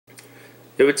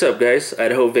Hey, what's up guys?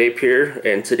 Idaho Vape here,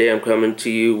 and today I'm coming to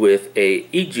you with a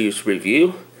Ejuice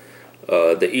review.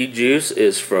 The Ejuice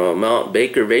is from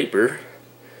MTBakorVapor.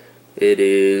 It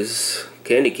is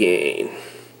candy cane.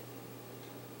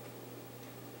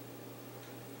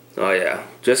 Oh yeah,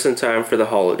 just in time for the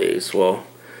holidays. Well,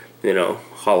 you know,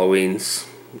 Halloween's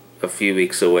a few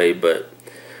weeks away, but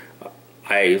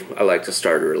I like to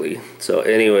start early. So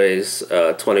anyways,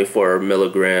 24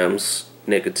 milligrams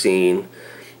nicotine.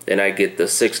 And I get the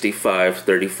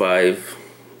 65-35,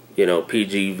 you know,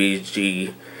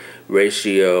 PG-VG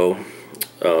ratio.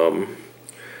 The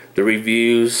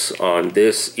reviews on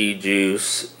this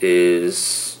Ejuice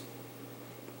is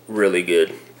really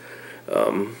good.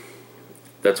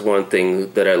 That's one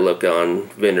thing that I look on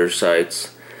vendor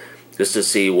sites just to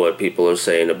see what people are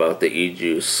saying about the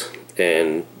Ejuice.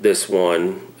 And this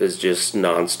one is just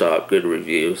non-stop good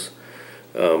reviews.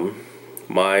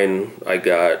 Mine, I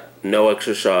got no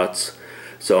extra shots,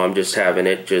 so I'm just having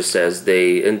it just as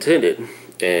they intended,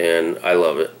 and I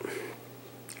love it.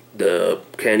 The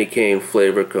candy cane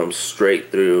flavor comes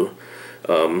straight through.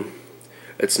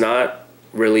 It's not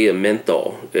really a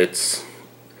menthol, it's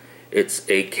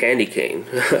a candy cane.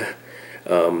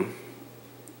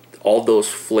 All those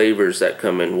flavors that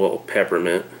come in, well,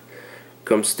 peppermint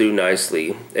comes through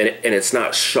nicely, and it's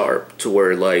not sharp to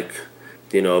where, like,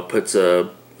 you know, it puts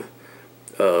a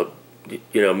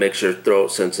you know, makes your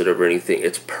throat sensitive or anything.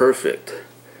 It's perfect.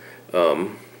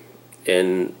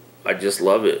 And I just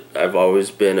love it. I've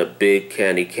always been a big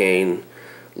candy cane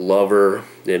lover.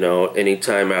 You know,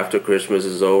 anytime after Christmas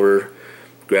is over,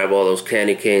 grab all those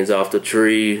candy canes off the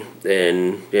tree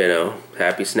and, you know,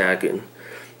 happy snacking.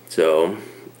 So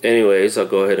anyways, I'll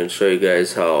go ahead and show you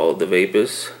guys how the vape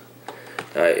is.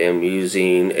 I am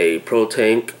using a Pro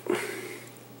Tank.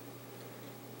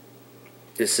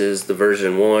 This is the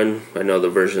version 1. I know the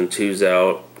version 2's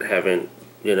out. Haven't,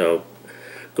 you know,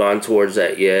 gone towards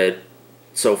that yet.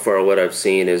 So far what I've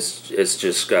seen is it's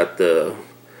just got the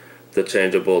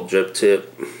changeable drip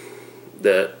tip.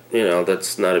 That, you know,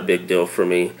 that's not a big deal for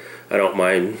me. I don't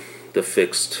mind the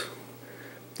fixed,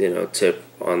 you know, tip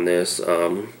on this.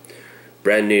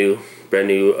 Brand new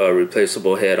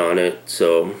replaceable head on it,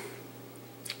 so,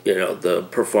 you know, the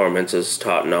performance is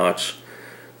top notch.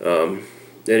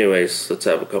 Anyways, let's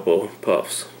have a couple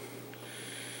puffs.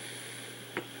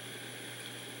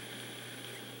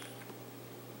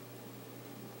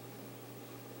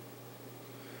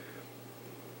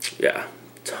 Yeah,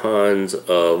 tons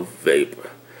of vape.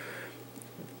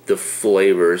 The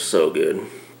flavor is so good.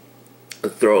 The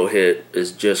throat hit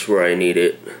is just where I need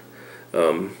it.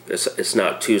 It's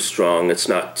not too strong. It's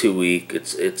not too weak.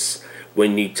 It's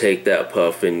when you take that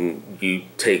puff and you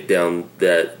take down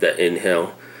that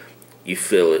inhale, you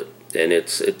feel it, and it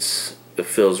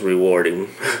feels rewarding,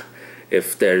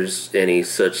 if there's any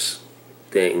such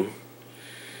thing.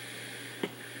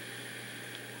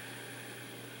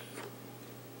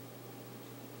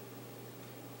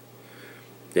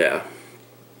 Yeah.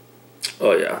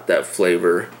 Oh yeah, that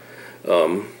flavor.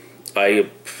 I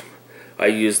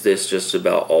use this just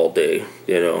about all day.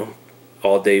 You know,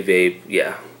 all day vape.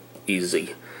 Yeah,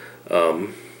 easy.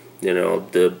 You know,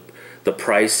 the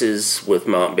prices with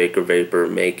MTBakorVapor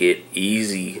make it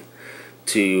easy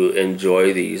to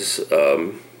enjoy these.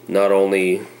 Not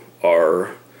only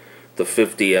are the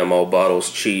 50 ml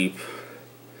bottles cheap,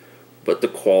 but the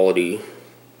quality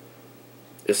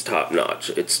is top notch.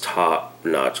 It's top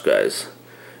notch, guys.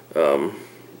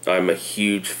 I'm a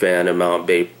huge fan of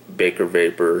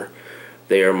MTBakorVapor.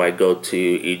 They are my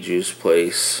go-to Ejuice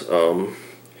place,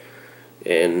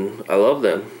 and I love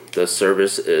them. The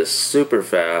service is super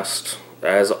fast,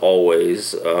 as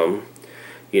always.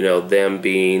 You know, them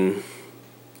being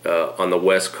on the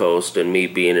West Coast and me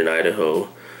being in Idaho,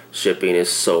 shipping is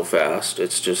so fast.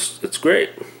 It's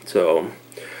great. So,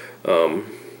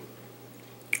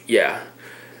 yeah,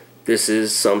 this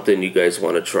is something you guys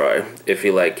want to try. If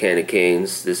you like candy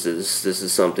canes, this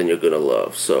is something you're gonna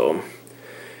love. So,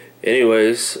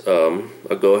 anyways,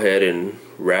 I'll go ahead and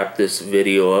wrap this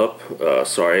video up.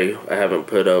 Sorry I haven't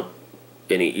put up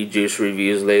any Ejuice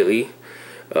reviews lately.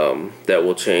 That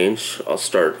will change. I'll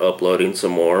start uploading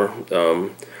some more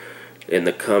in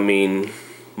the coming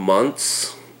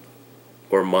months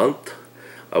or month.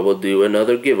 I will do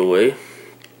another giveaway,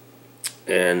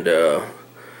 and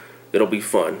it'll be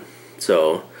fun.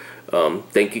 So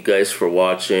thank you guys for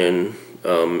watching.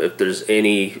 If there's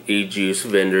any Ejuice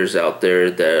vendors out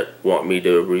there that want me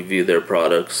to review their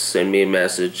products, send me a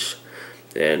message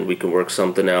and we can work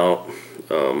something out.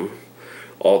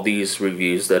 All these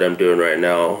reviews that I'm doing right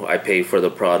now, I pay for the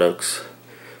products,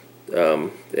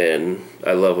 and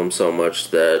I love them so much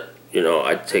that you know,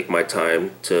 I take my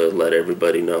time to let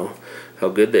everybody know how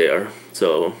good they are.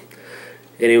 So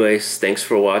anyways, thanks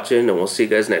for watching, and we'll see you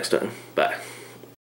guys next time. Bye.